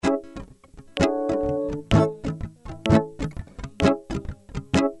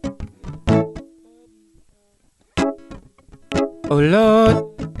Oh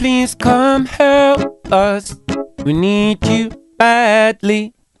Lord, please come help us. We need you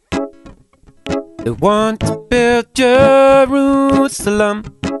badly. They want to build Jerusalem,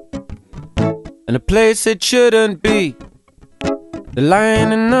 and a place it shouldn't be. They're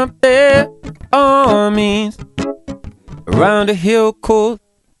lining up their armies around a hill called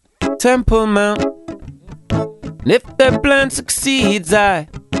Templemount. And if their plan succeeds, I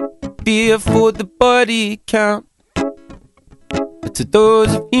fear for the body count. But to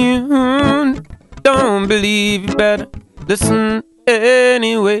those of you who don't believe, you better listen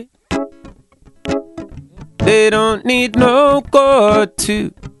anyway. They don't need no God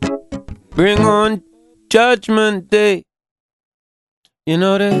to bring on Judgment Day. You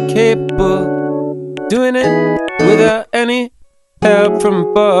know they're capable of doing it without any help from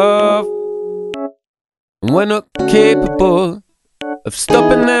above. And we're not capable of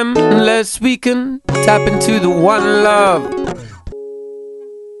stopping them unless we can tap into the one love.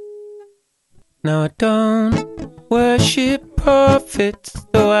 Now I don't worship prophets,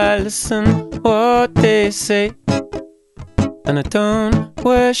 though I listen what they say. And I don't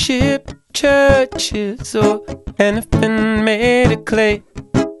worship churches or anything made of clay.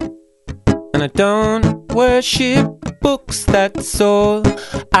 And I don't worship books, that's all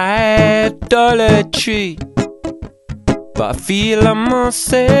idolatry. But I feel I must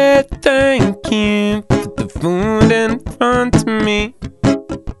say thank you for the food in front of me.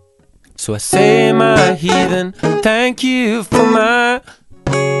 So I say, my heathen, thank you for my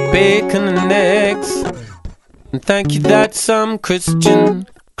bacon and eggs. And thank you that some Christian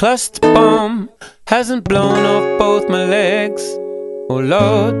cluster bomb hasn't blown off both my legs. Oh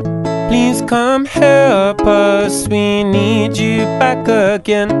Lord, please come help us, we need you back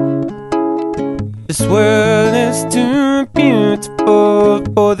again. This world is too beautiful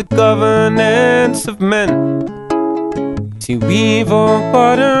for the governance of men. See, we've all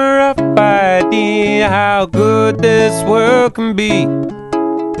got a rough idea how good this world can be.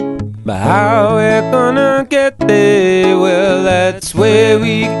 But how we're gonna get there, well, that's where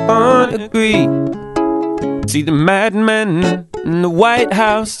we can't agree. See, the madmen in the White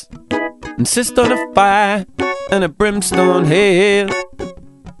House insist on a fire and a brimstone hail.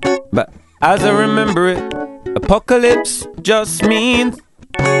 But as I remember it, apocalypse just means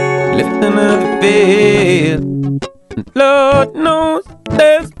lifting of the veil. And Lord knows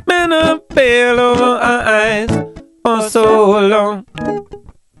there's been a veil over our eyes for so long.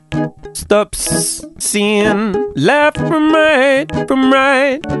 Stop seeing left from right, from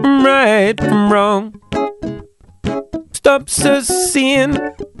right, from right, from wrong. Stop seeing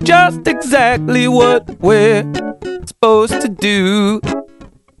just exactly what we're supposed to do.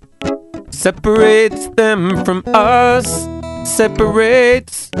 Separates them from us,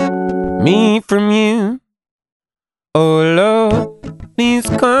 separates me from you. Oh Lord, please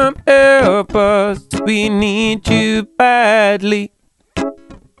come help us, we need you badly.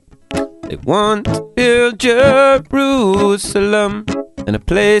 They want to build Jerusalem, and a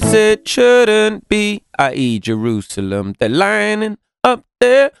place it shouldn't be, i.e. Jerusalem. They're lining up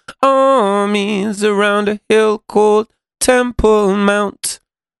their armies around a hill called Templemount,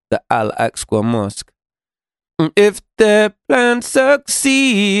 the Al-Aqsa Mosque. And if their plan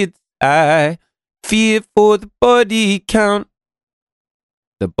succeeds, I fear for the body count.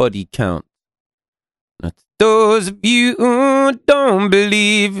 The body count. Now to those of you who don't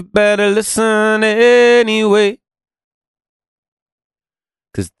believe, you better listen anyway.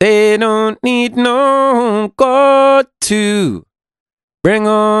 'Cause they don't need no God to bring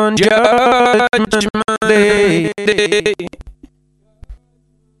on Judgment Day.